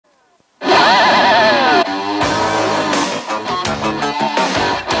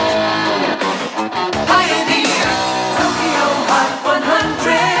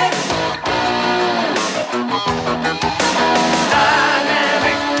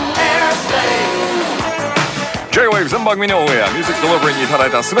J-WAVE 全番組のオンエアミュージックデリバリーにいただい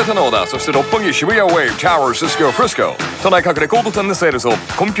た全てのオーダー、そして六本木渋谷ウェーブタワーシスコフリスコ都内各レコード店でセールスを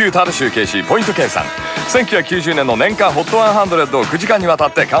コンピューターで集計しポイント計算。1990年の年間 HOT100 を9時間にわた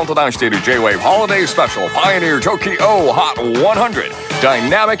ってカウントダウンしている J-WAVE Holiday Special Pioneer TOKIO HOT 100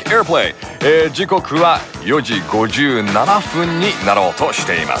 Dynamic Airplay、時刻は4時57分になろうとし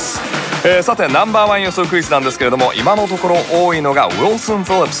ています。さてナンバーワン予想クイズなんですけれども、今のところ多いのがウィルソン・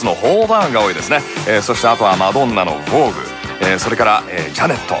フィリップスのホーダウンが多いですね。そしてあとはマドンナのヴォーグ、それから、ジャ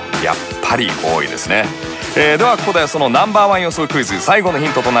ネットやっぱり多いですね。ではここでそのナンバーワン予想クイズ最後のヒ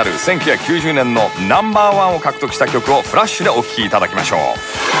ントとなる1990年のナンバーワンを獲得した曲をフラッシュでお聴きいただきましょう。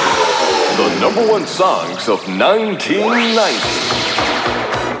 The No.1 songs of 1990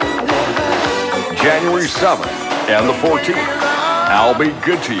 January 7th and the 14th I'll Be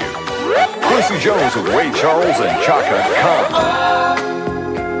Good to You Quincy Jones with Ray Charles and Chaka Khan.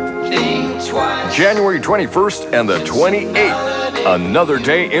 January 21st and the 28th, Another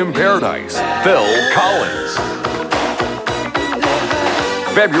Day in Paradise, Phil Collins.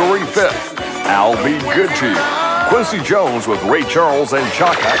 February 5th, I'll Be Good to You, Quincy Jones with Ray Charles and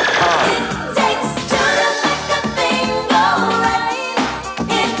Chaka Khan.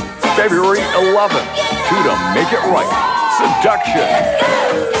 February 11th, To Make It Right, Seduction.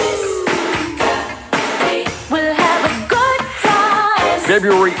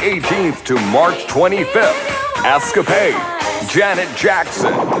 February 18th to March 25th, Escapade, Janet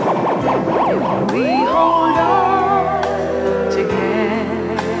Jackson. We hold on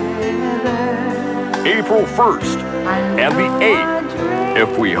together. April 1st and the 8th,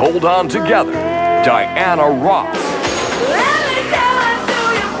 If We Hold On Together, Diana Ross.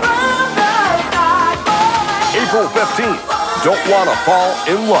 April 15th, Don't Wanna Fall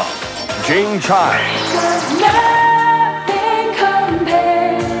in Love, Jane Child.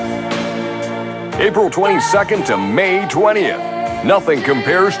 April 22nd to May 20th, Nothing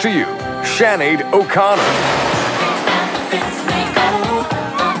Compares to You, Sinead O Conner.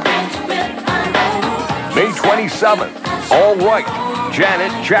 May 27th, All Right,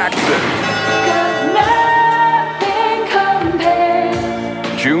 Janet Jackson.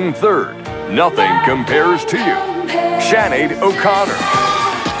 June 3rd, Nothing Compares to You, Sinead O Conner.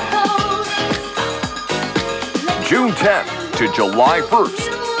 June 10th to July 1st,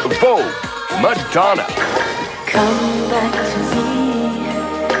 Vogue, Madonna. Come back to me.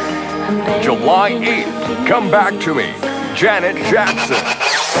 July 8th, Come Back to Me, Janet Jackson.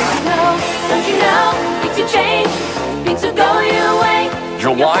 Don't you know, things to change, things to go your way.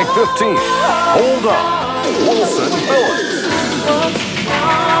 July 15th, Hold On, Wilson Phillips.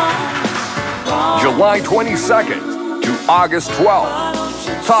 July 22nd to August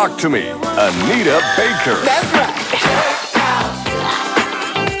 12th, Talk to Me, Anita Baker. That's right.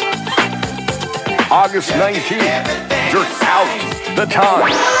 August 19th, Jerk Out, The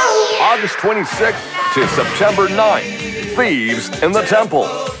Time. August 26th to September 9th, Thieves in the Temple,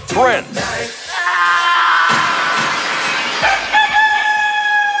 Prince.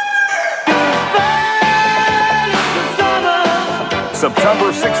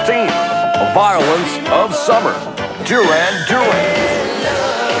 September 16th, Violence of Summer, Duran Duran.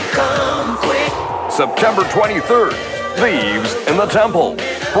 September 23rd, Thieves in the Temple,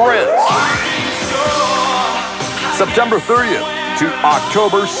 Prince. September 30th to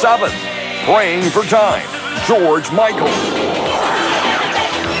October 7th, Praying for Time, George Michael.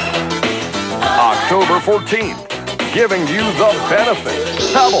 October 14th, Giving You the Benefit,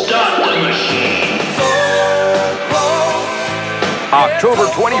 Pebbles. October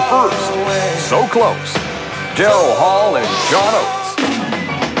 21st, So Close, Daryl Hall and John Oates.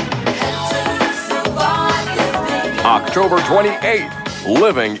 October 28th,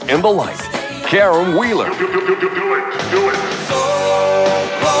 Living in the Light, Karen Wheeler.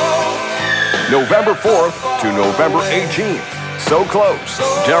 November 4th to November 18th, So Close,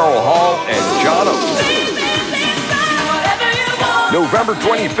 Daryl Hall and John Oates. November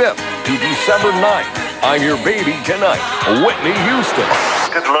 25th to December 9th, I'm Your Baby Tonight, Whitney Houston.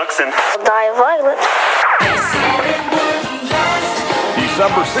 Good looks and I'll die violent.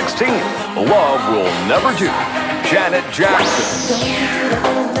 December 16th, Love Will Never Do, Janet Jackson.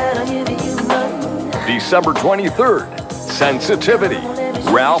 December 23rd, Sensitivity,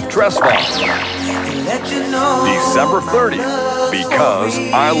 Ralph Tresvant. December 30th, Because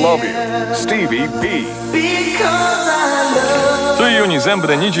I Love You, Stevie B. というように全部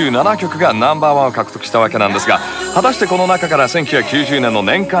で27曲がナンバーワンを獲得したわけなんですが、果たしてこの中から1990年の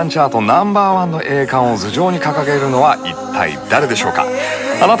年間チャートナンバーワンの栄冠を頭上に掲げるのは一体誰でしょうか。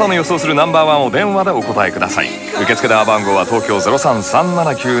あなたの予想するナンバーワンを電話でお答えください。受付電話番号は東京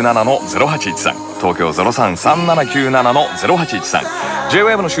 033797-0813東京 033797-0813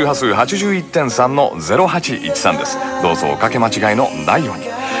 J-WAVE の周波数 81.3 の0813です。どうぞおかけ間違いのないように。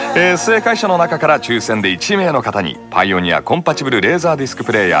正解者の中から抽選で1名の方にパイオニアコンパチブルレーザーディスク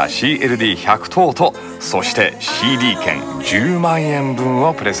プレイヤー CLD100 等と、そして CD 券10万円分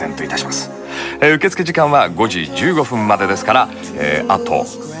をプレゼントいたします。受付時間は5時15分までですから、あと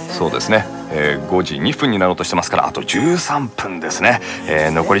そうですね、5時2分になろうとしてますから、あと13分ですね。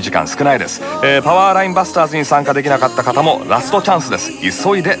残り時間少ないです。パワーラインバスターズに参加できなかった方もラストチャンスです。急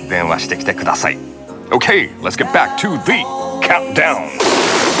いで電話してきてください。 OK, let's get back to the countdown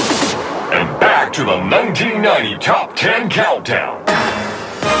And back to the 1990 Top 10 Countdown.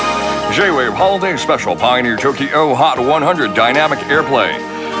 J-WAVE Holiday Special Pioneer TOKIO HOT 100 Dynamic Airplay。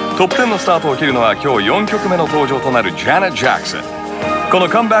 トップ10のスタートを切るのは今日4曲目の登場となる Janet Jackson。 この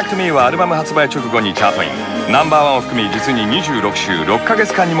Come Back to Me はアルバム発売直後にチャートイン、ナンバーワンを含み実に26週6ヶ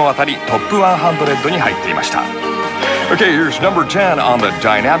月間にもわたりトップ100に入っていました。 OK, here's number 10 on the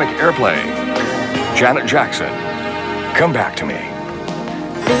Dynamic Airplay. Janet Jackson, Come Back to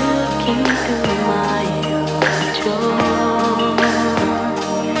Me。Looking through my door,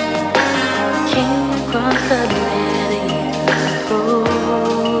 came across the letter you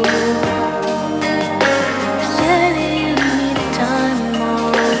wrote. Said you needed time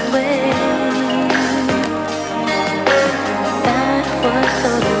away. That was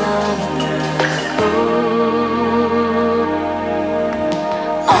so long ago.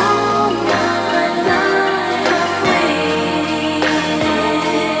 All my life I've waited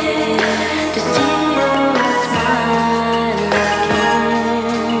to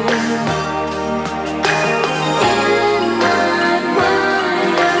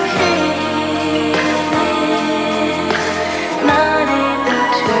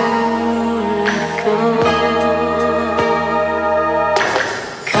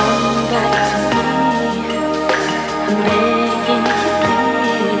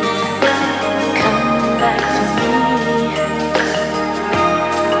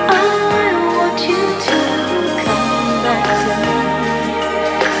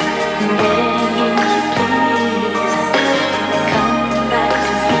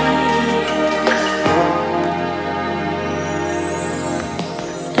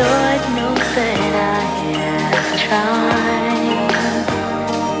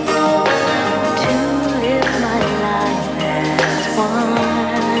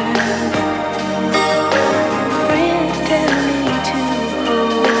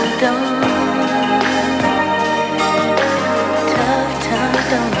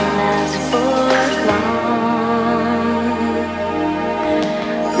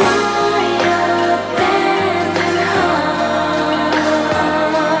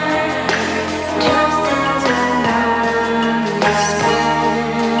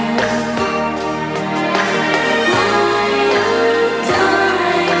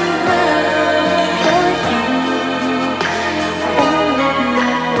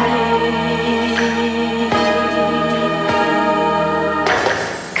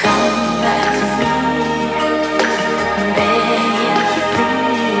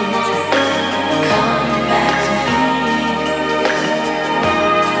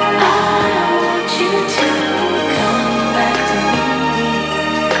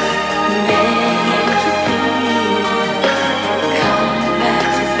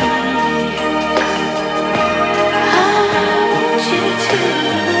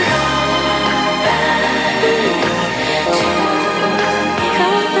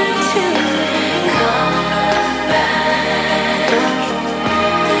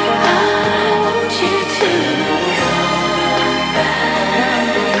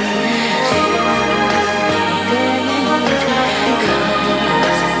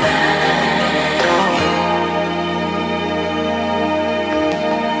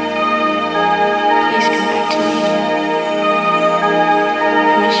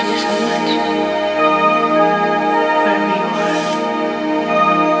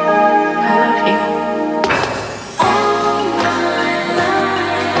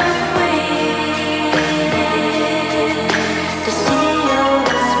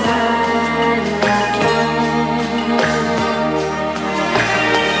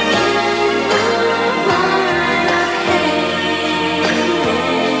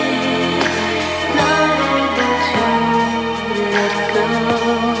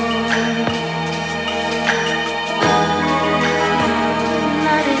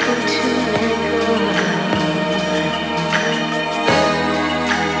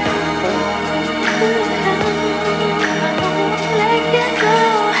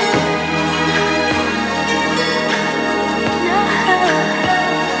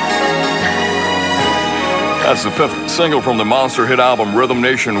That's the fifth single from the monster hit album Rhythm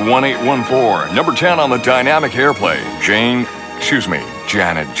Nation 1814. Number 10 on the dynamic airplay.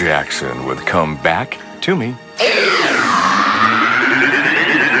 Janet Jackson with Come Back to Me.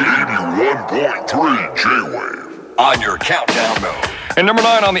 81.3 J-Wave. On your countdown mode. And number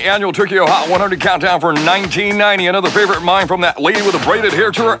 9 on the annual TOKIO HOT 100 countdown for 1990. Another favorite of mine from that lady with the braided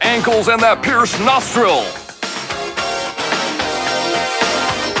hair to her ankles and that pierced nostril.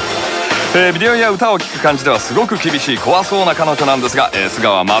 ビデオや歌を聴く感じではすごく厳しい怖そうな彼女なんですが、素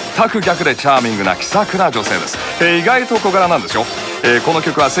顔は全く逆でチャーミングな気さくな女性です。意外と小柄なんですよ。この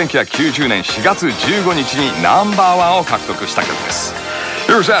曲は1990年4月15日にナンバーワンを獲得した曲です。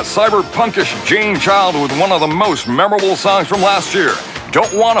Here's that cyberpunkish Jane Child with one of the most memorable songs from last year,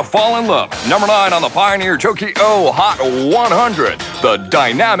 Don't Wanna Fall in Love. Number 9 on the Pioneer TOKIO HOT 100, the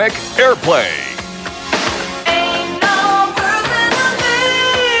dynamic airplay.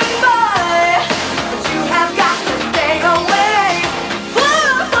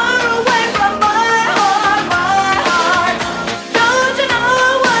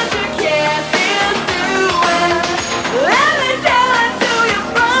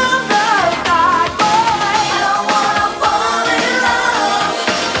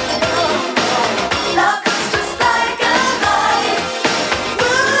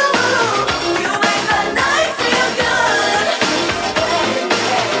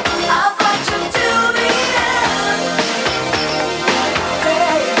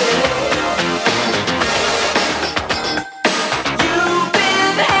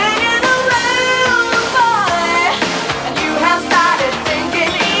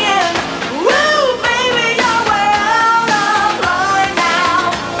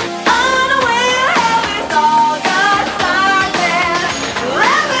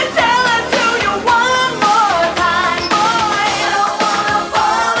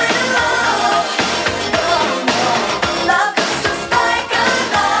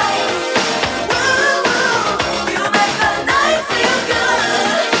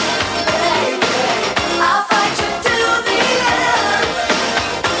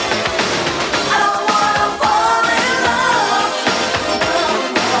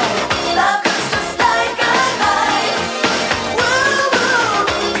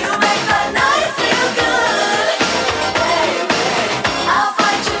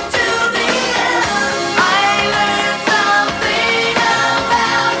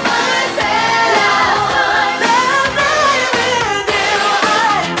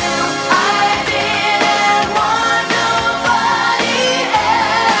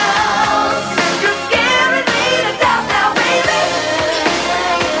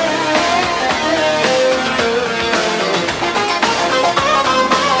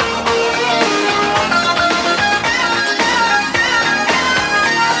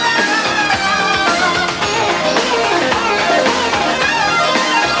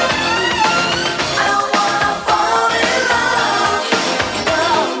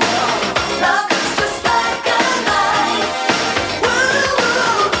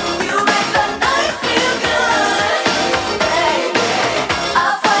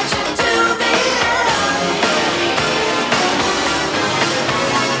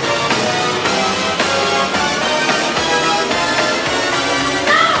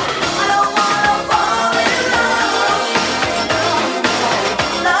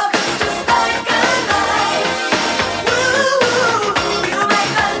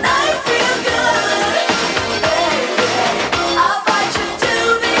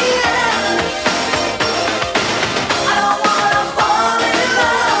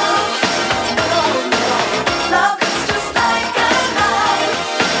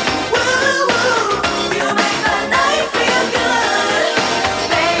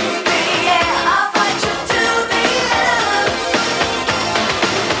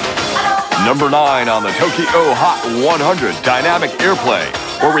 Number 9 on the TOKIO HOT 100 Dynamic Airplay,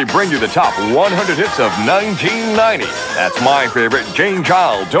 where we bring you the top 100 hits of 1990. That's my favorite, Jane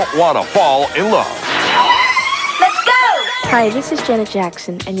Child, Don't Wanna Fall in Love. Let's go! Hi, this is Janet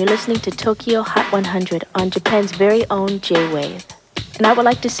Jackson, and you're listening to TOKIO HOT 100 on Japan's very own J-Wave. And I would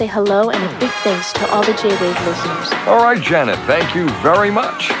like to say hello and a big thanks to all the J-Wave listeners. All right, Janet, thank you very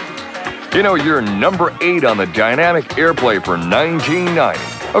much. You know, you're number 8 on the Dynamic Airplay for 1990.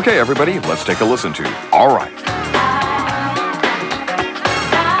 Okay, everybody, let's take a listen to All Right.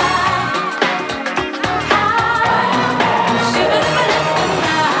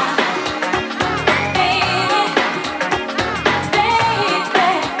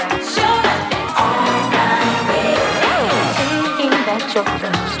 Your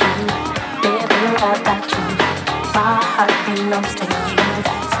love's true, never about you. My heart belongs to you.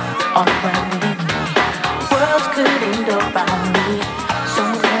 That's all right with me. good ain't around me.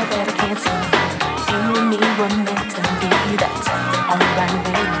 Somewhere that I can't see. You and me were meant to be. That's alright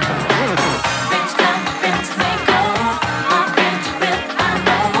with me. Friends come, friends may go. My friends will, I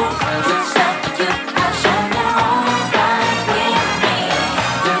know. Yourself, you have shown you're alright with me.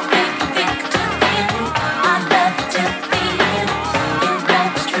 You're thick to thin. I love you to the end. You know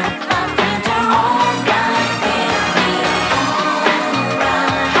it's true, my friends are alright with me.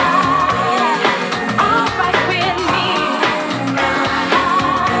 Alright with me.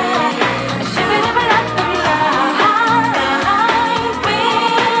 Shibba-dabba-dabba-da, alright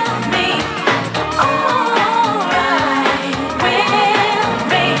with me. Alright with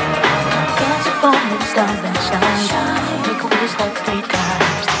me. Catch a falling star and shine. Make a wish like 3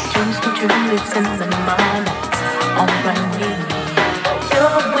 times. Dreams come true, it's in the mind. That's alright with me.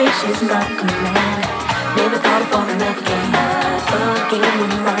 Your wish is not command. Never thought of falling again. Again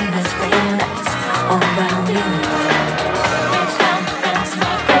with my best friend. That's alright with me. Friends come, friends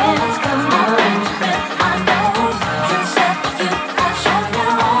make friends come on. I know yourself, you have shown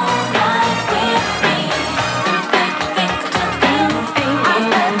you're alright with me. You think to be, I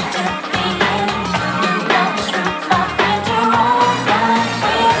love to be in. You know it's true, my friends are alright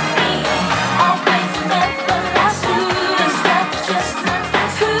with me. Always never last to stop, just not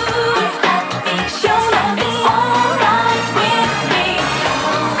as who happy. Show love is alright with me.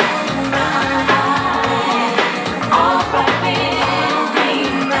 Alright with me.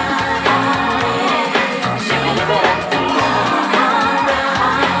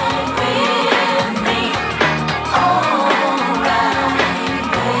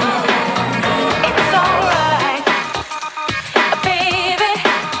 It's alright, baby.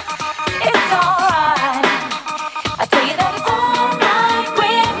 It's alright. I tell you that it's alright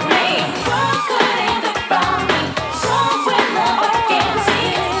with me. What's good ain't about me. Somewhere love I can see.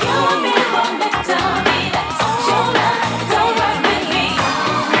 You and me were meant to be. That's your love. It's alright with me.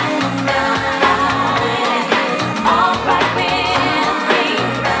 Alright with me.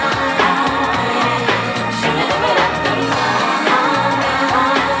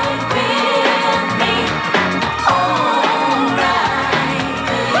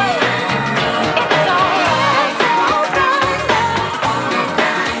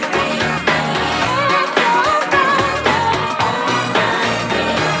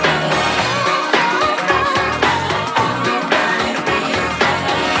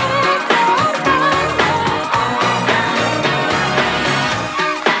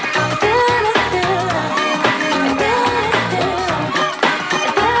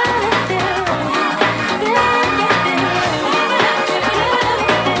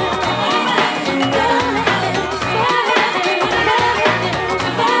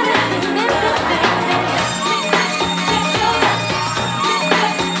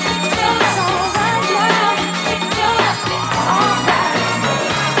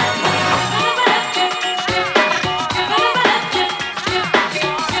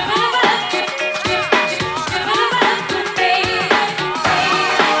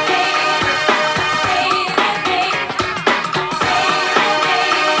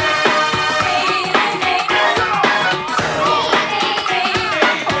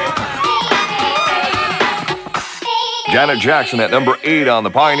 Janet Jackson at number 8 on the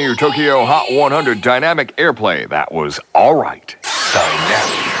Pioneer Tokyo Hot 100 Dynamic Airplay. That was Alright.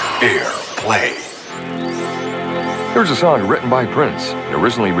 Dynamic Airplay. Here's a song written by Prince and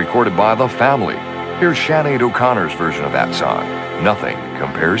originally recorded by The Family. Here's Sinead O'Connor's version of that song, Nothing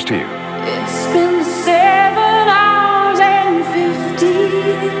Compares to You. It's been 7 hours and 15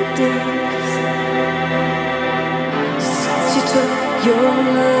 days since you took your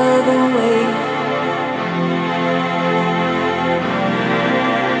love away.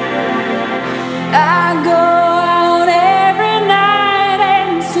 I go out every night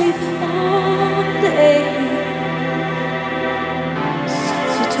and sleep all day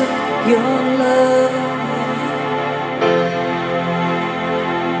since you took your love away.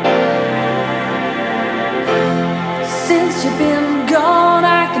 Since you've been gone,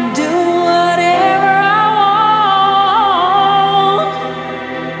 I can do whatever I want.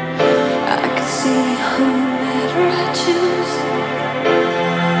 I can see whomever I choose.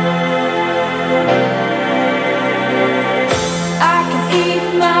 I can eat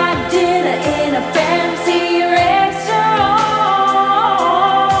my dinner in a fancy restaurant,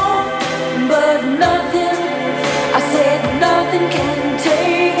 but nothing, I said nothing can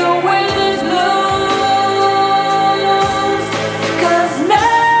take away this blues.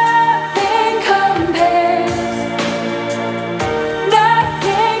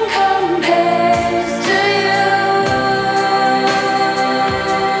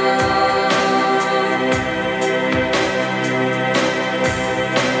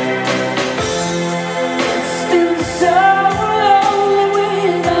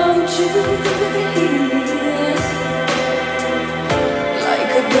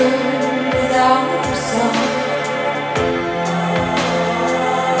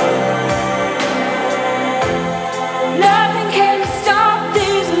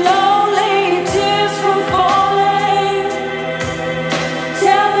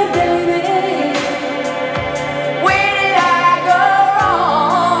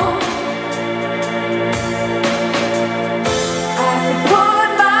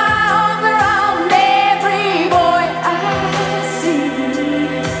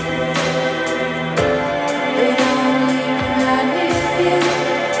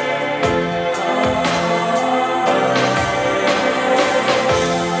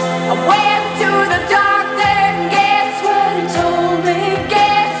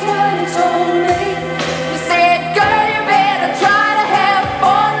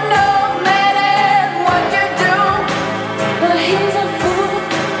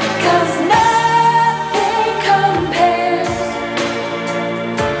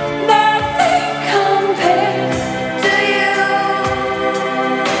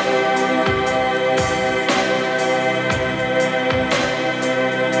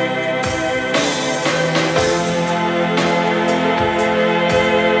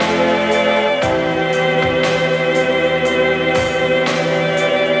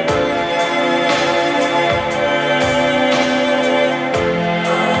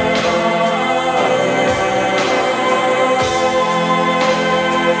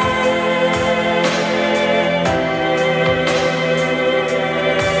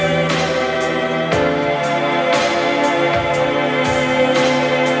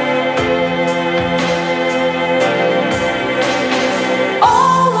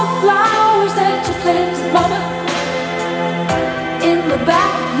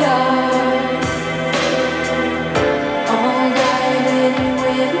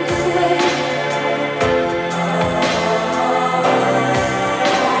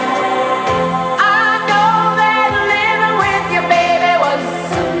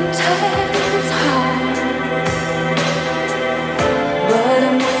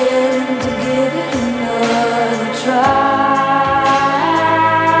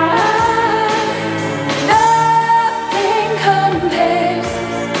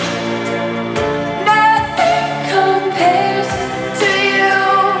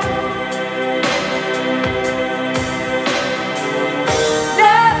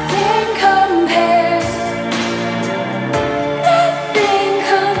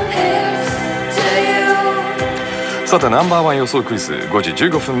 さてナンバーワン予想クイズ5時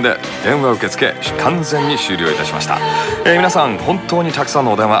15分で電話受付完全に終了いたしました。皆さん本当にたくさん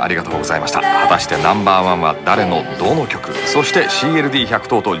のお電話ありがとうございました。果たしてナンバーワンは誰のどの曲、そして CLD100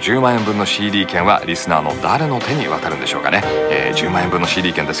 等と10万円分の CD 券はリスナーの誰の手に渡るんでしょうかね。10万円分の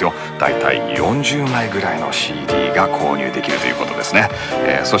CD 券ですよ。だいたい40枚ぐらいの CD が購入できるということですね。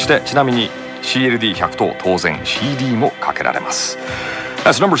そしてちなみに CLD100 等当然 CD もかけられます。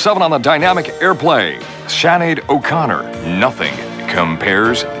That's number 7 on the dynamic airplay. Sinead O Connor, Nothing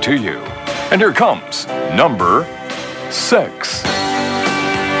Compares to You. And here comes number 6.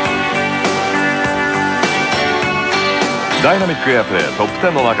 ダイナミックエアプレイトップ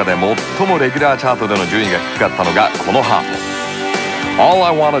10の中で最もレギュラーチャートでの順位が低かったのがこのハート。All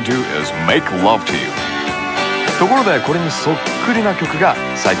I Wanna Do Is Make Love to You。ところでこれにそっくりな曲が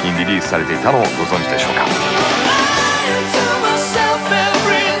最近リリースされていたのをご存知でしょうか。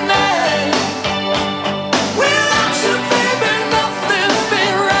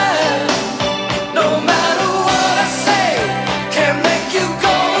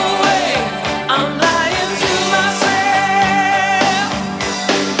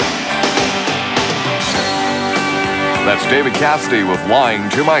That's David Cassidy with Lying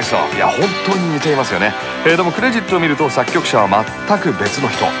to Myself。 いや本当に似ていますよね。でもクレジットを見ると作曲者は全く別の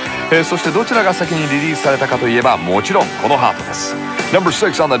人。そしてどちらが先にリリースされたかといえばもちろんこのハートです。 Number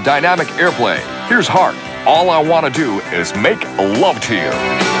 6 on the dynamic airplay. Here's Heart. All I Wanna Do Is Make Love to You。 「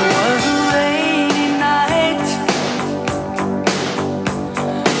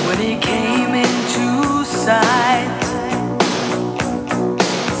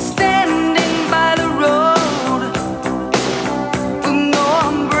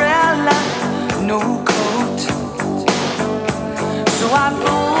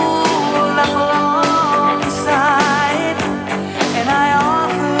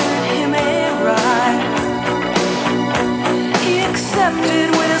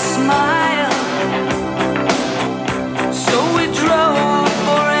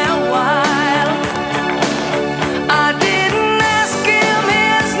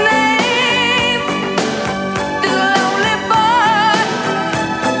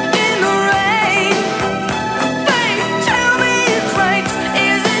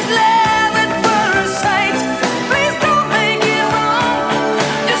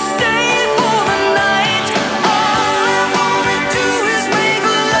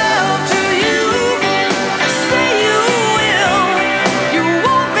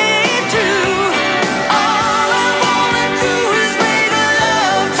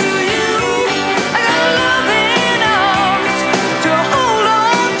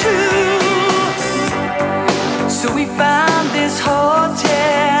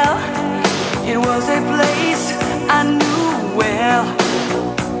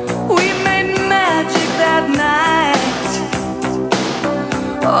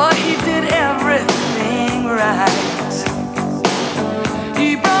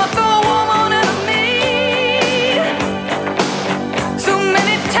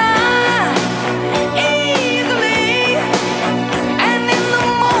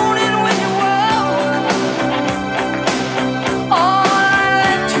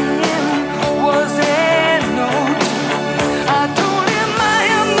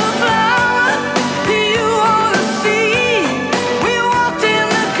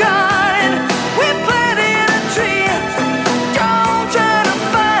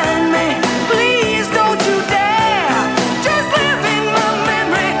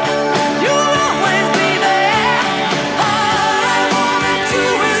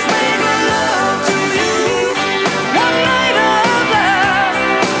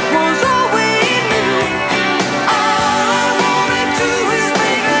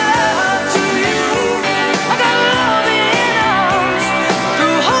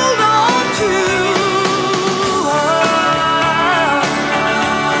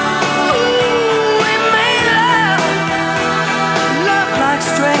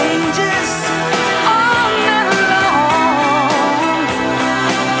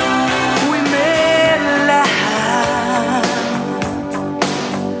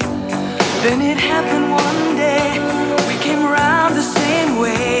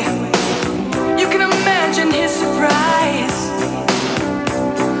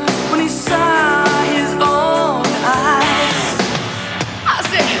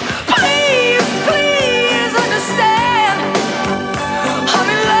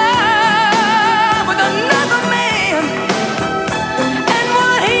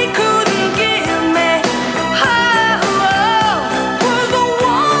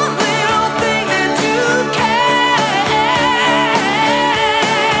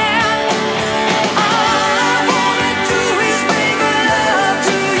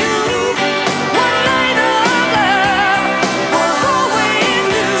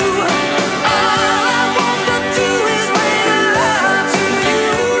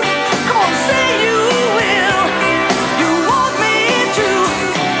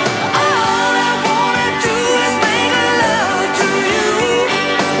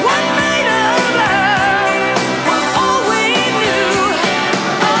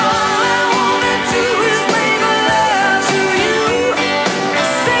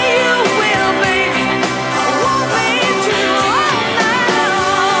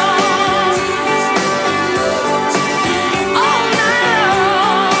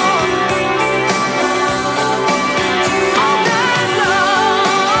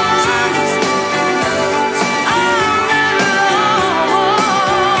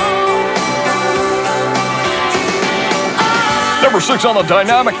Number 6 on the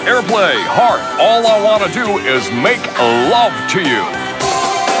dynamic airplay, Heart, All I Wanna Do Is Make Love to You.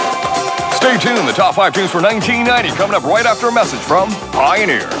 Stay tuned, the top 5 tunes for 1990 coming up right after a message from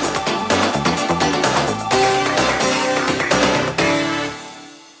Pioneer.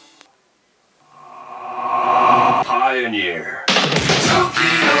 Pioneer.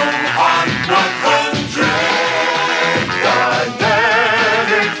 Tokyo Hot 100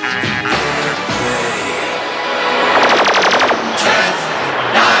 Dynamic 10,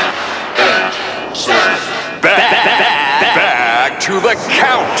 9, 8, 7 Back to the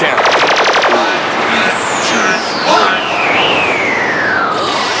countdown. 5, 2, 1.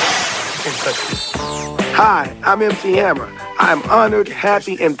 Hi, I'm MC Hammer. I'm honored,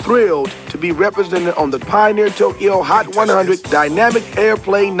 happy, and thrilled to be represented on the Pioneer Tokyo Hot 100 Dynamic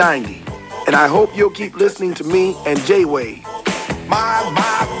Airplay 90. And I hope you'll keep listening to me and J-Wave. My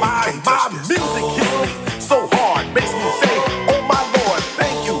music hits me so hard, makes me say, oh my Lord,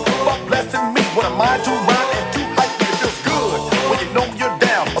 thank you for blessing me. What a mind to rhyme and to hype, it feels good when you know you're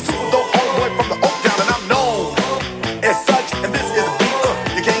down. A super dope homeboy from the Oak Town, and I'm known as such. And this is a beat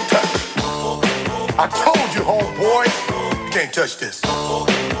you can't touch. I told you, homeboy, you can't touch this.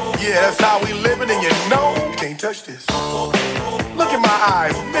 Yeah, that's how we living, and you know you can't touch this. Look in my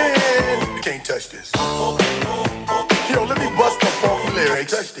eyes, man, you can't touch this. Yo, let me bust the funky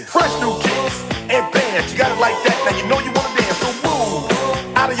lyrics. Fresh new kicks and bands, you got it like that. Now you know you wanna dance, so move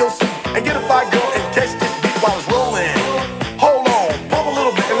out of your seat and get a fire girl and catch this beat while it's rolling. Hold on, pump a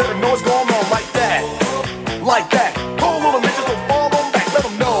little bit and let them know what's going on like that, like that. Hold on a minute, just don't fall on back. Let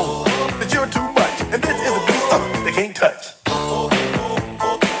them know that you're too much, and this is a beat they can't touch.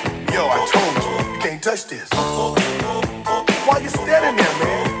 Yo, I told you, you can't touch this. Why you standing there,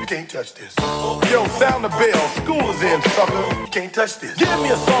 man? You can't touch this. Yo, sound the bell, school is in, sucker. You can't touch this. Give me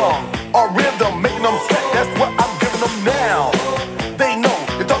a song, a rhythm, making them sweat. That's what I'm giving them now. They know,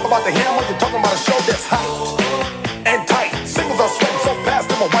 you're talking about the hammer, you're talking about a show that's hyped and tight. Singles are sweating so fast,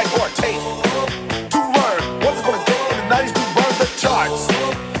 them a whiteboard tape. To learn what it's gonna take in the 90s to burn the charts.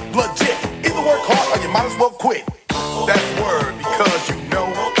 Legit, either work hard or you might as well quit. That's word, because you know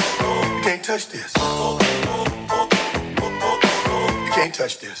you can't touch this. You can't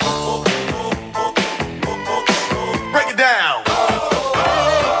touch this. Break it down.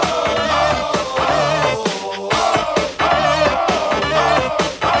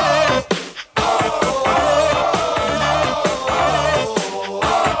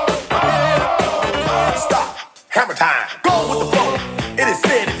 Stop. Hammer time. Go with the flow. It is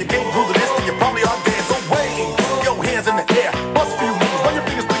said if you can't groove this, then you probably are dead. So wave your hands in the air. Bust a few moves. Run your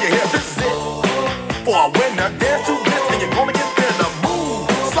fingers through your hair. This is it. For a winner, dance to this, and you're gonna get there. The move.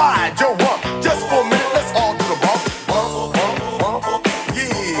 Slide your rump. Just for a minute, let's all do the bump. Bump, bump, bump.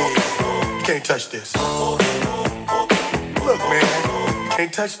 Yeah. You can't touch this. Look, man. You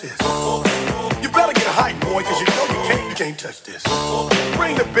can't touch this. You better get hype, boy, cause you know you can't touch this.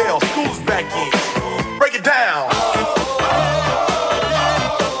 Ring the bell, school's back in. Break it down.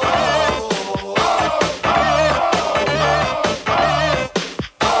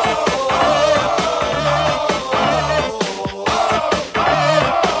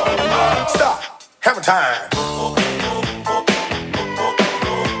 Stop. Hammer time.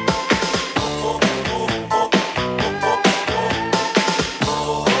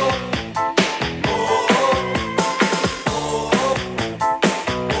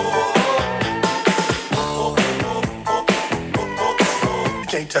 You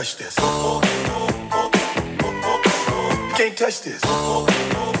can't touch this. You can't touch this. You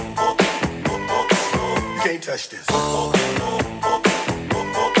can't touch this.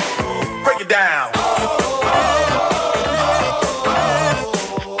 Break it down.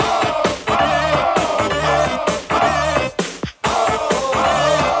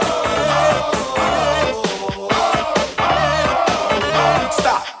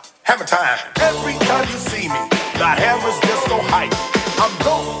 Stop. Hammer time. Every time you see me, the hammer's just so hype. I'm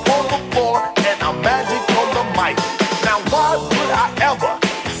dope on the floor and I'm magic on the mic. Now why would I ever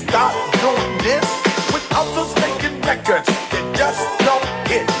stop doing this with others making records that just don't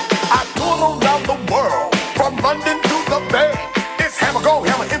hit? I tour around the world, from London to the Bay. It's hammer, go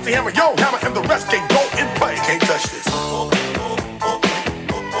hammer, empty hammer, yo hammer, and the rest can go and play. You can't touch this. You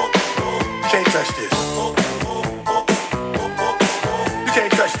can't touch this. You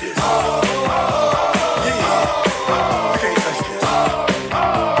can't touch this.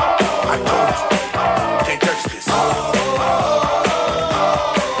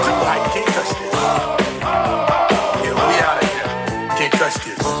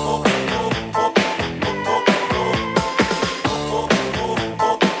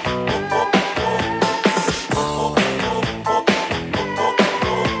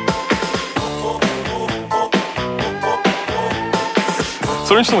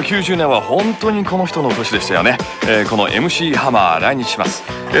 にしても90年は本当にこの人の年でしたよね。この MC ハマー来日します。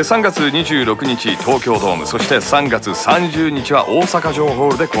3月26日東京ドーム、そして3月30日は大阪城ホ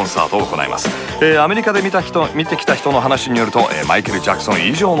ールでコンサートを行います。アメリカで見てきた人の話によると、マイケル・ジャクソン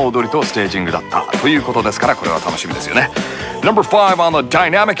以上の踊りとステージングだったということですから、これは楽しみですよね。No.5 on the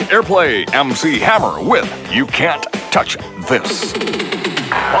dynamic airplay, MC Hammer with You Can't Touch This.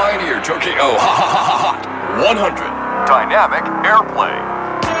 Pioneer Tokyo Hot 100 Dynamic Airplay。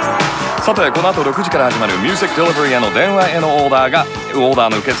さてこの後6時から始まるミュージックデリバリーへの電話へのオーダー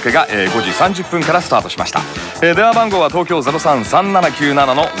の受付が5時30分からスタートしました。電話番号は東京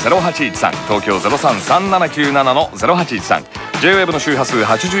 033797-0813 東京 033797-0813 J-WAVE の周波数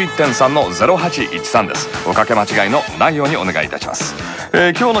 81.3 の0813です。おかけ間違いのないようにお願いいたします。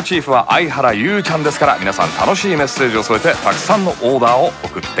今日のチーフは相原優ちゃんですから、皆さん楽しいメッセージを添えてたくさんのオーダーを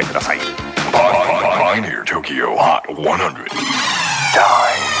送ってください。Pioneer Tokyo Hot 100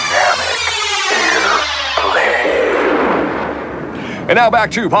 Dynamic Airplay. And now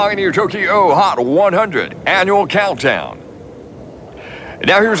back to Pioneer Tokyo Hot 100 Annual Countdown. And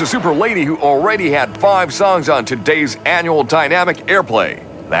now here's a super lady who already had 5 songs on today's annual Dynamic Airplay.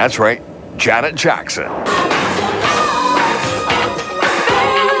 That's right, Janet Jackson.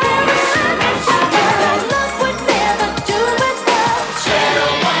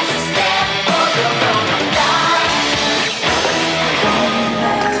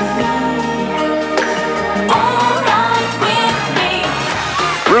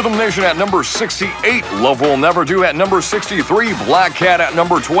 Rhythm Nation at number 68, Love Will Never Do at number 63, Black Cat at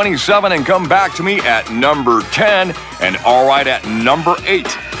number 27, and Come Back to Me at number 10, and Alright at number 8.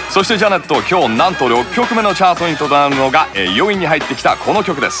 そしてジャネット、今日なんと6曲目のチャートにとなるのが4位に入ってきたこの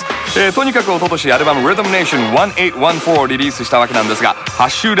曲です。とにかく一昨年アルバム Rhythm Nation 1814をリリースしたわけなんですが、8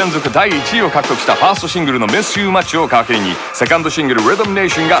週連続第1位を獲得したファーストシングルの Miss You Much を皮切りに、セカンドシングル Rhythm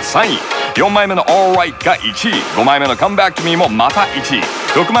Nation が3位、4枚目の Alright が1位、5枚目の Come Back to Me もまた1位、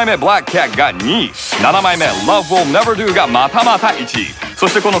6枚目 Black Cat が2位、7枚目 Love Will Never Do がまた1位、そ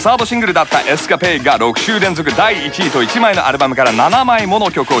してこのサードシングルだったエスカペイが6週連続第1位と1枚のアルバムから7枚も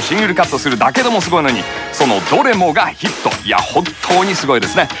の曲をシングルカットするだけでもすごいのに、そのどれもがヒット。いや本当にすごいで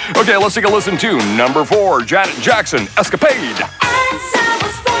すね。 Okay, let's take a listen to No.4 Janet Jackson Escapade。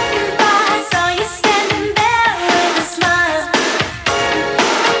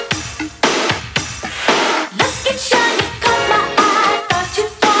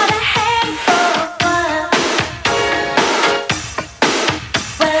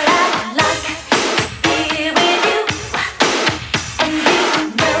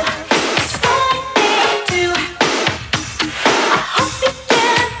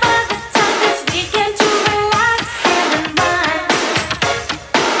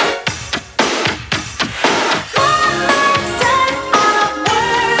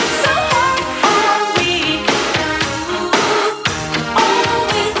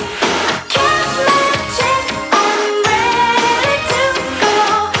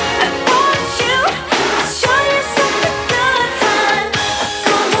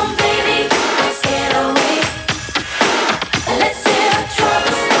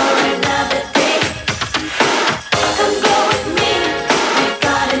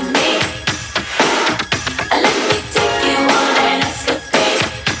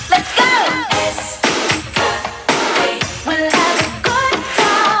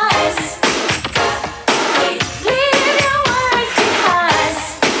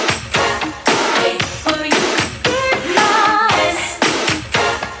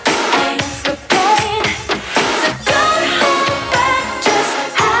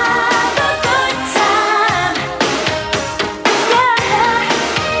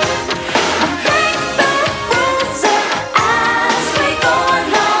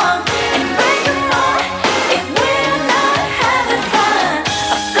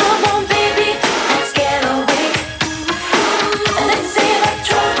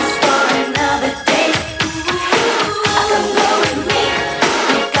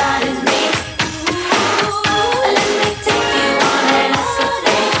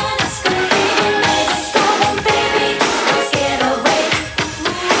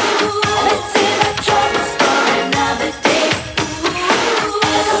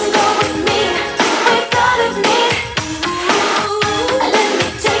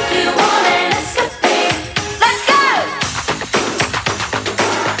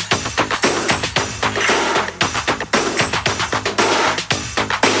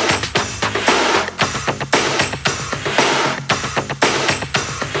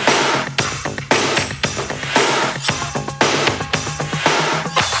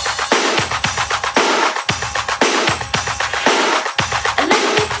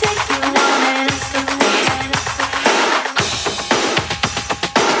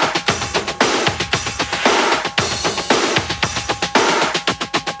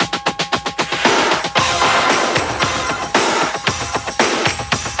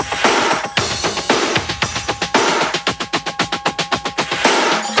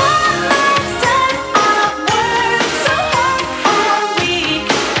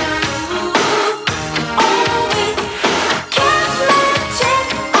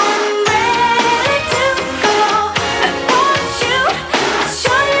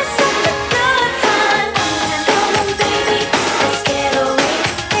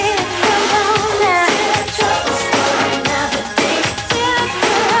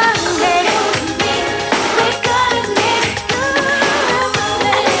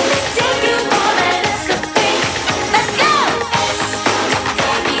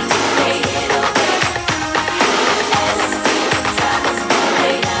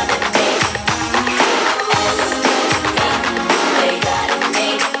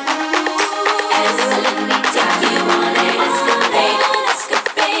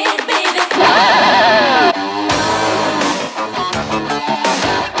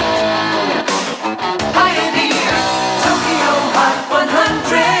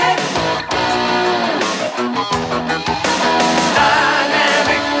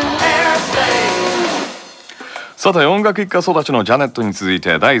さて音楽一家育ちのジャネットに続い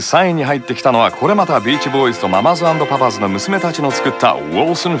て第3位に入ってきたのはこれまたビーチボーイズとママズ&パパズの娘たちの作ったウィ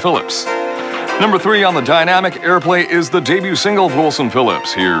ルソン・フィリップス。Number 3 on the dynamic airplay is the debut single of Wilson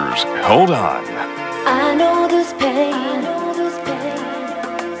Phillips. Here's Hold On. I know this pain.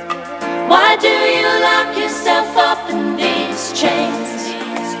 Why do you lock yourself up in these chains?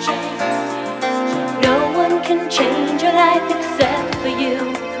 No one can change your life except for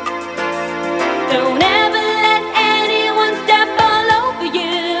you. Don't ever let anyone step all over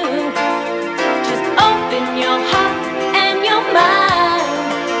you. Just open your heart and your mind.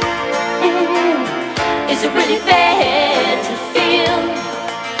 Is it really fair to feel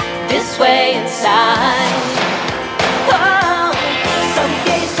this way inside? Oh,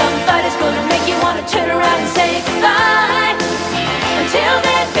 someday somebody's gonna make you wanna turn around and say goodbye. Until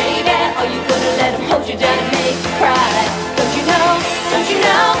then, baby, are you gonna let them hold you down and make you cry? Don't you know,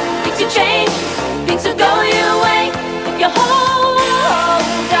 things will change, things will go your way if you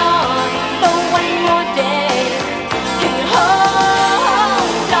hold on for one more day. Can you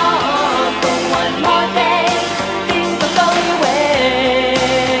hold on for one more day? Things will go your way.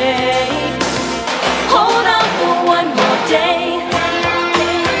 Hold on for one more day.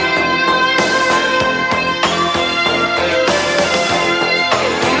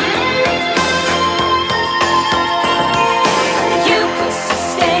 You could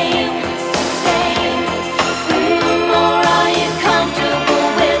sustain, or are you comfortable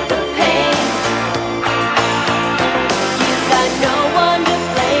with the pain? You got no one to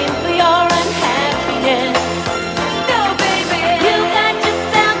blame for your unhappiness. No, baby, you got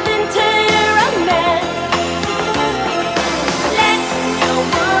yourself into a mess. Let your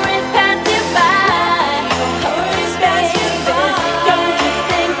worries pass you by. Don't you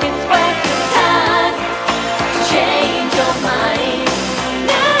think it's worth your time to change your mind?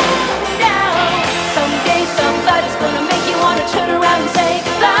 No, no. Someday somebody's gonna make you wanna turn around and say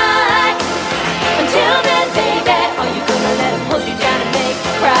goodbye. Until then, baby, are you gonna let them hold you down and make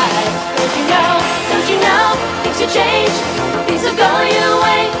you cry? Don't you know, things will change, things will go your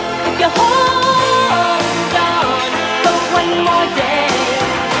way if you hold on for one more day.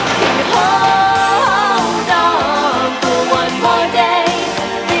 If you hold on for one more day,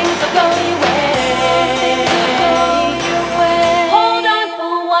 things will go your way. Hold on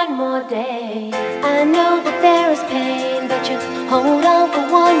for one more day. I know that there is pain, but you hold on for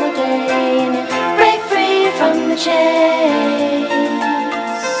one more day and you break free from the chains.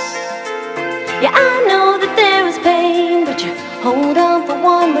 Yeah, I know that there is pain, but you hold on for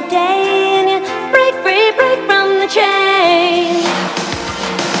one more day and you break free, break from the chains.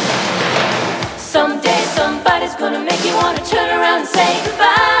 Someday somebody's gonna make you wanna turn around and say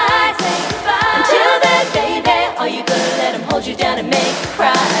goodbye. Until then, baby, are you gonna let them hold you down and make you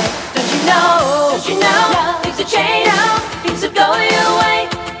cry? Don't you know, things will change, things will go your way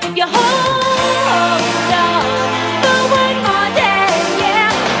if you hold on for one more day,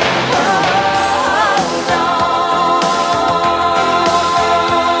 yeah. Hold on.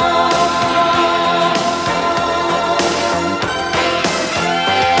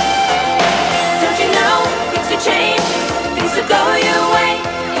 Don't you know, things will change, things will go your way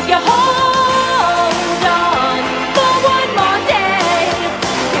if you hold on for one more day.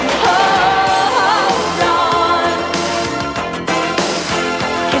 Can you hold on?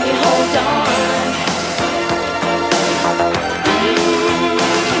 Can you hold on?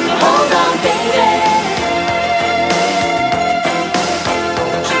 Can you hold on, baby?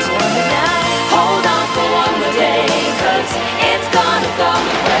 Tell me now. Hold on for one more day, 'cause it's gonna go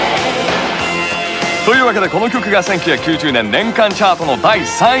your way. というわけでこの曲が1990年年間チャートの第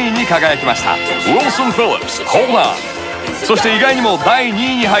3位に輝きました。ウィルソン・フィリップス Hold On。そして意外にも第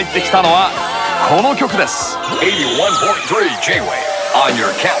2位に入ってきたのはこの曲です。 81.3 J-Wave on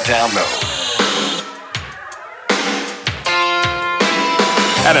your countdown mode.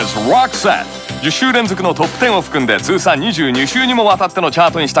 And it's Roxette。10週連続のトップ10を含んで通算22週にもわたってのチャ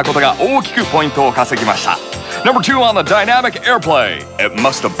ートにしたことが大きくポイントを稼ぎました。No.2 on the dynamic airplay. It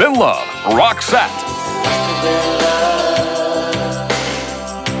must have been love.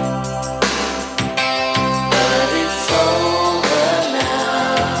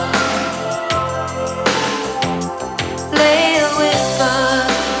 a whisper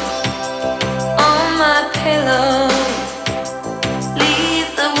on my pillow.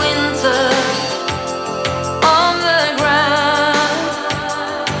 Leave the winter on the ground.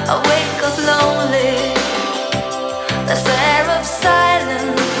 I wake up lonely. There's air of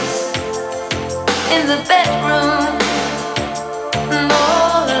silence in the bedroom.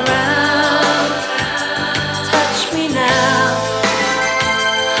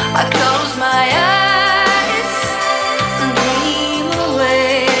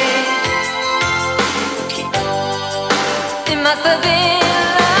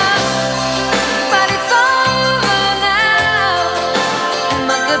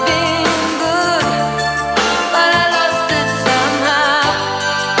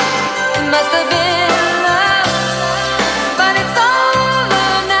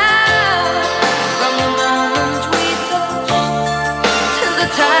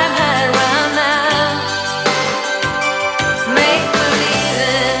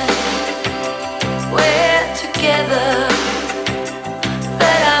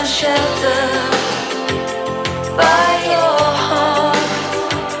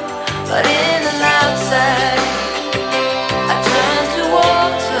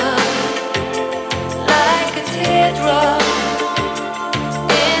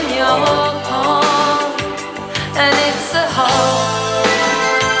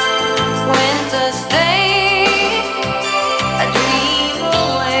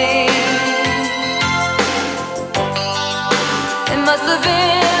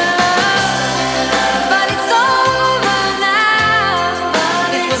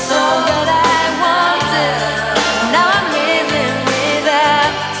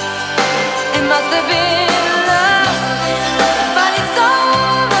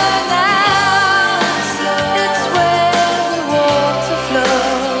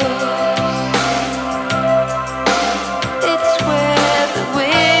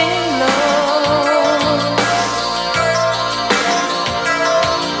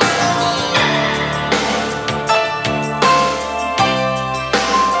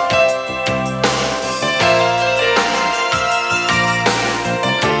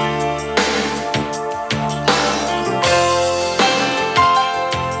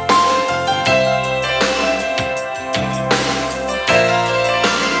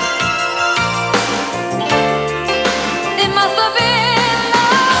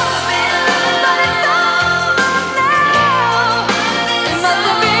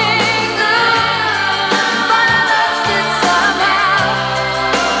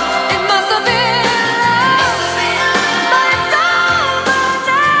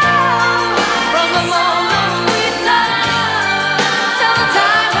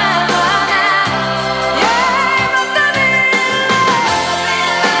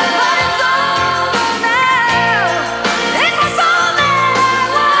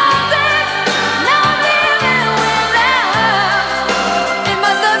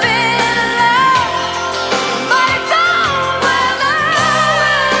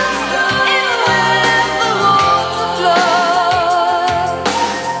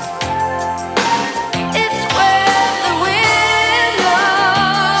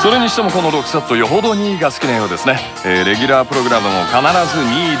 それにしてもこのロクセットよほど2位が好きなようですね。レギュラープログラムも必ず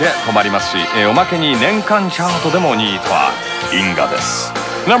2位で止まりますし、おまけに年間チャートでも2位とは因果です。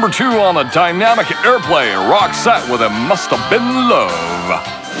 No.2 on the dynamic airplay, Roxette with It Must Have Been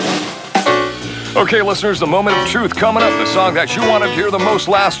Love.Okay, listeners, the moment of truth coming up. The song that you wanted to hear the most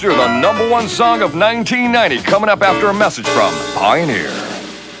last year, the #1 song of 1990, coming up after a message from Pioneer.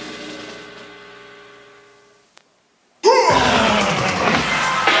 The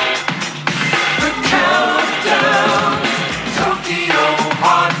countdown, Tokyo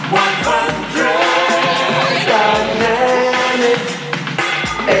Hot 100. Dynamic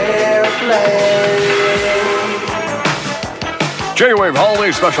J-Wave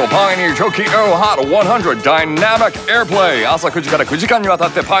Holiday Special Pioneer Tokyo Hot 100 Dynamic Airplay 朝9時から9時間にわた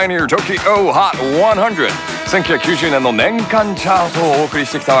って Pioneer Tokyo Hot 100 1990年の年間チャートをお送り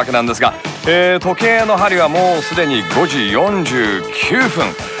してきたわけなんですが、時計の針はもうすでに5時49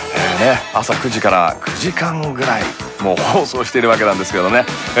分、朝9時から9時間ぐらいもう放送しているわけなんですけどね、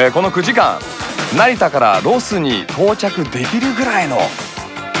この9時間成田からロスに到着できるぐらいの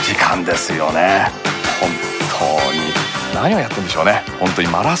時間ですよね。本当に何をやってるんでしょうね。本当に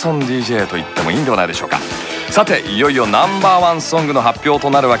マラソン DJ と言ってもいいんではないでしょうか。さていよいよNo.1ソングの発表と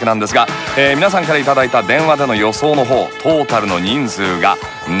なるわけなんですが、皆さんからいただいた電話での予想の方、トータルの人数が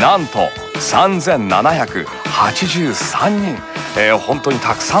なんと3783人、本当に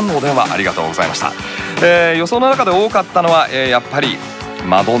たくさんのお電話ありがとうございました。予想の中で多かったのは、やっぱり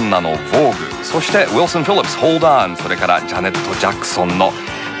マドンナの Vogue、 そしてウィルソン・フィリップス Hold On、 それからジャネット・ジャクソンの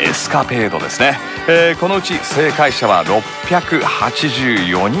エスカペードですね。このうち正解者は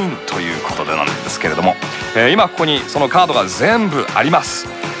684人ということでなんですけれども、今ここにそのカードが全部あります。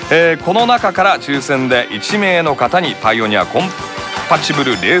この中から抽選で1名の方にパイオニアコンパチブ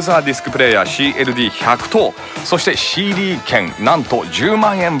ルレーザーディスクプレイヤー CLD100 等、そして CD 券なんと10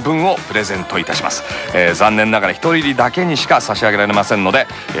万円分をプレゼントいたします。残念ながら1人入りだけにしか差し上げられませんので、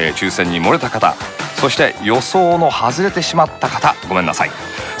抽選に漏れた方、そして予想の外れてしまった方、ごめんなさい。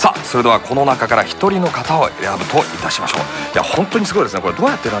さあそれではこの中から1人の方を選ぶといたしましょう。いや本当にすごいですね。これどう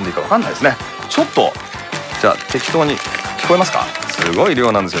やって選んでいいか分かんないですね。ちょっとじゃあ適当に、聞こえますか？すごい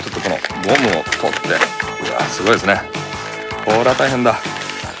量なんですよ。ちょっとこのゴムを取って、うわすごいですね。これは大変だ。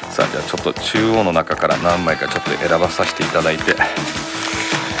さあじゃあちょっと中央の中から何枚かちょっと選ばさせていただいて、よ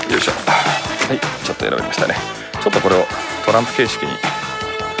いしょ。はい、ちょっと選びましたね。ちょっとこれをトランプ形式に、よっ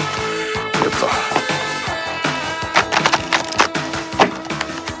と。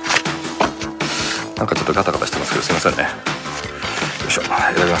なんかちょっとガタガタしてますけどすいませんね。よいしょ、選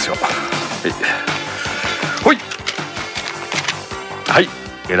びますよ。ほい、はい、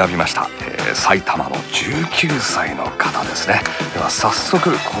選びました。埼玉の19歳の方ですね。では早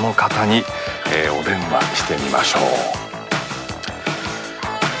速この方に、お電話してみましょう。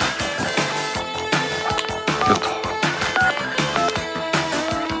よっと。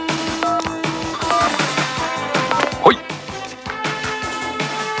ほい。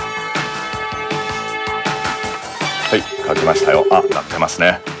はい、書きましたよ。あ、鳴ってます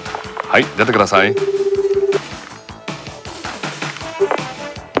ね。はい、出てください。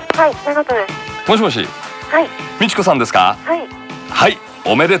はい、長門です。もしもし。はい。みちこさんですか？はい。はい、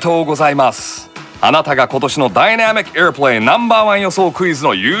おめでとうございます。あなたが今年のダイナミックエアプレイNo.1予想クイズ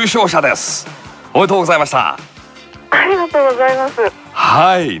の優勝者です。おめでとうございました。ありがとうございます。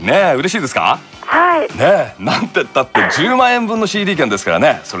はいね、嬉しいですか？はい。ね、なんて言ったって10万円分の CD 券ですから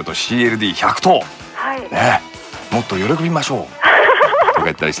ね。それと CLD100 等、はい。ね、もっと喜びましょうとか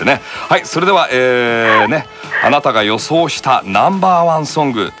言ったりしてね。はい、それでは、ね、あなたが予想したNo.1ソ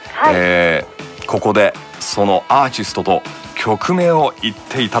ング、はい、ここでそのアーティストと曲名を言っ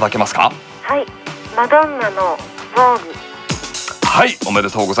ていただけますか？はい、マドンナの Vogue。はい、おめで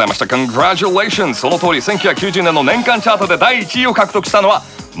とうございました。 Congratulations。 その通り1990年の年間チャートで第1位を獲得したのは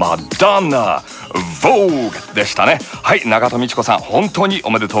マドンナ Vogue でしたね。はい、長戸美智子さん本当に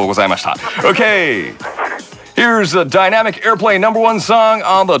おめでとうございました。 OK、 Here's the dynamic airplay No.1 song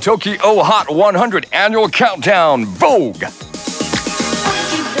on the Tokyo Hot 100 annual countdown, Vogue.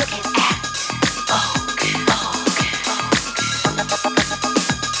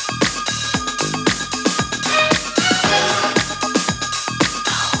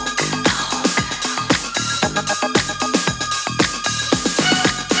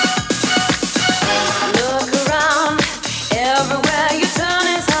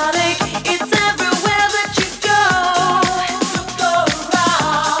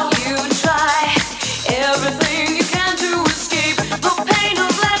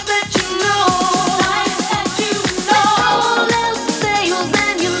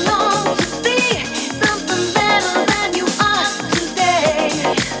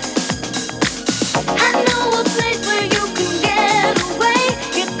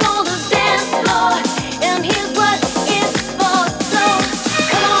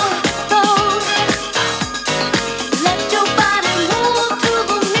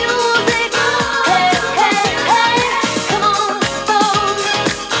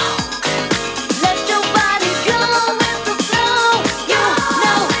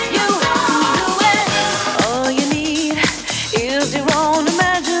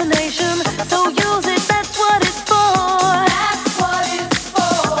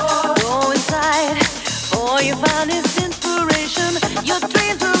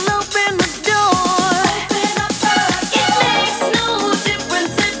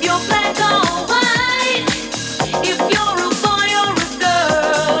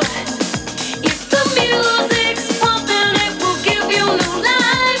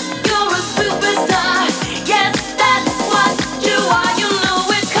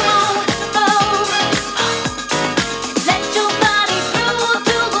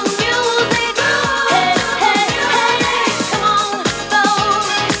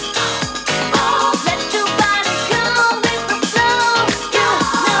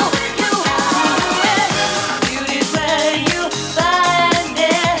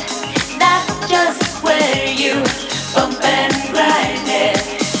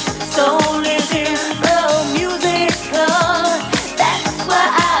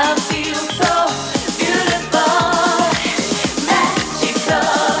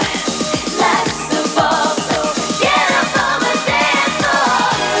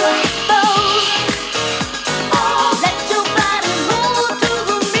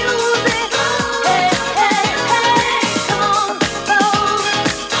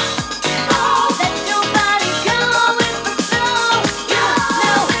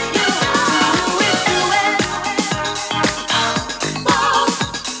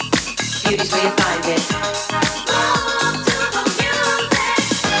 Beauty's where you find it.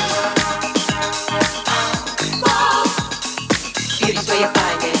 Beauty's where you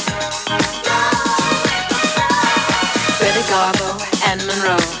find it. Greta Garbo and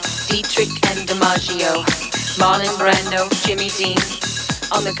Monroe, Dietrich and DiMaggio, Marlon Brando, Jimmy Dean,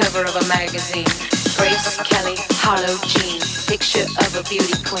 on the cover of a magazine. Grace Kelly, Harlow Jean, picture of a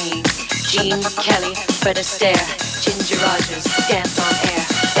beauty queen. Jean Kelly, Fred Astaire, Ginger Rogers, dance on air.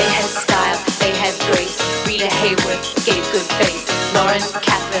 They had style, they had grace. Rita Hayworth gave good face. Lauren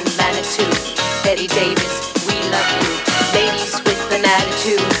Catherine Manitou, Betty Davis, we love you. Ladies with an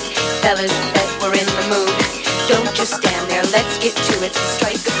attitude, fellas that were in the mood. Don't just stand there, let's get to it.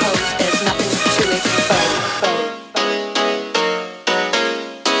 Strike a pose, there's nothing to it.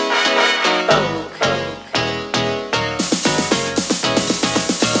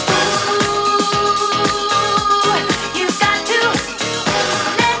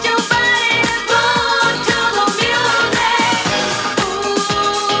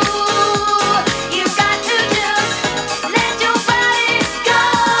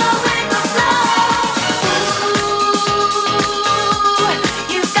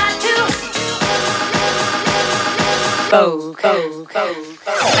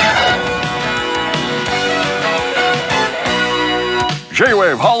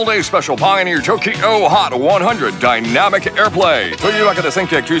 J-Wave Holiday Special Pioneer Tokyo Hot 100 Dynamic Airplay というわけで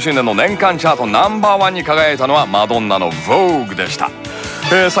1990年の年間チャートナンバーワンに輝いたのはマドンナの Vogue でした。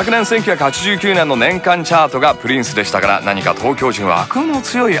昨年1989年の年間チャートがプリンスでしたから、何か東京人は悪の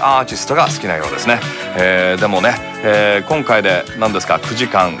強いアーティストが好きなようですね。でもね、今回で何ですか、9時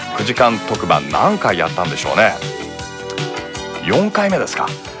間特番何回やったんでしょうね。4回目ですか。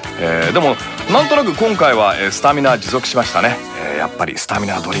でもなんとなく今回はスタミナ持続しましたね。やっぱりスタミ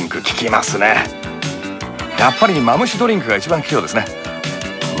ナドリンク効きますね。やっぱりマムシドリンクが一番効くようですね。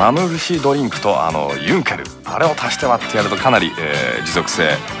マムシドリンクとユンケル、あれを足して割ってやるとかなり、持続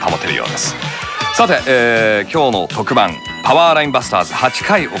性保てるようです。さて、今日の特番パワーラインバスターズ8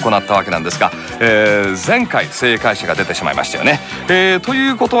回行ったわけなんですが、前回正解者が出てしまいましたよね。とい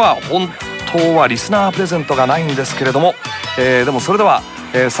うことは本当はリスナープレゼントがないんですけれども、でもそれでは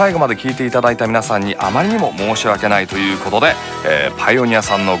最後まで聞いていただいた皆さんにあまりにも申し訳ないということで、パイオニア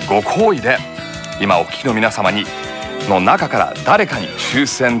さんのご厚意で今お聞きの皆様にの中から誰かに抽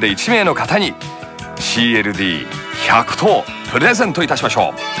選で1名の方に CLD100 等プレゼントいたしまし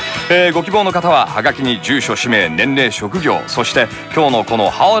ょう。ご希望の方はハガキに住所、氏名、年齢、職業、そして今日のこの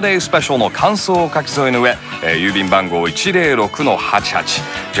ハリデースペシャルの感想を書き添えの上、郵便番号 106-88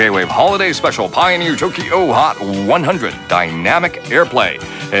 J-Wave Holiday Special Pioneer Tokyo Hot 100 Dynamic Airplay、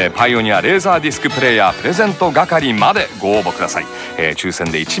パイオニアレーザーディスクプレイヤープレゼント係までご応募ください。抽選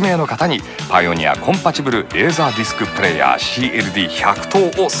で1名の方にパイオニアコンパチブルレーザーディスクプレイヤー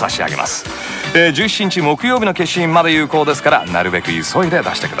CLD100 等を差し上げます。17日木曜日の決心まで有効ですから、なるべく急いで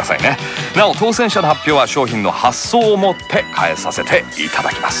出してくださいね。なお当選者の発表は商品の発送をもって返させていた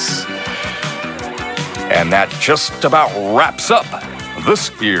だきます。 And that just about wraps up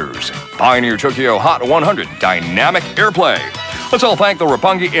this year's Pioneer Tokyo Hot 100 Dynamic Airplay. Let's all thank the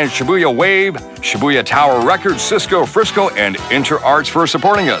Roppongi and Shibuya Wave, Shibuya Tower Records, Cisco, Frisco, and InterArts for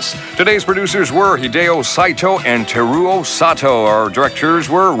supporting us. Today's producers were Hideo Saito and Teruo Sato. Our directors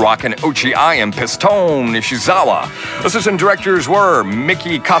were Rockin' Ochi-I and Pistone Nishizawa. Assistant directors were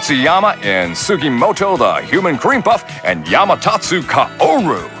Miki Katsuyama and Sugimoto, the Human Cream Puff, and Yamatatsu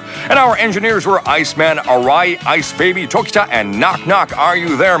Kaoru. And our engineers were Iceman Arai, Ice Baby Tokita, and Knock Knock, Are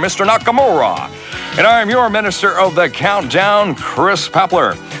You There, Mr. Nakamura? And I'm your minister of the countdown, Chris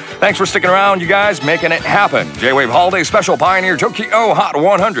Papler. Thanks for sticking around, you guys, making it happen. J-Wave Holiday Special Pioneer Tokyo Hot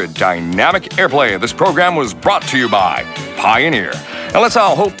 100 Dynamic Airplay. This program was brought to you by Pioneer. And let's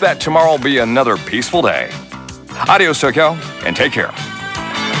all hope that tomorrow will be another peaceful day. Adios, Tokyo, and take care.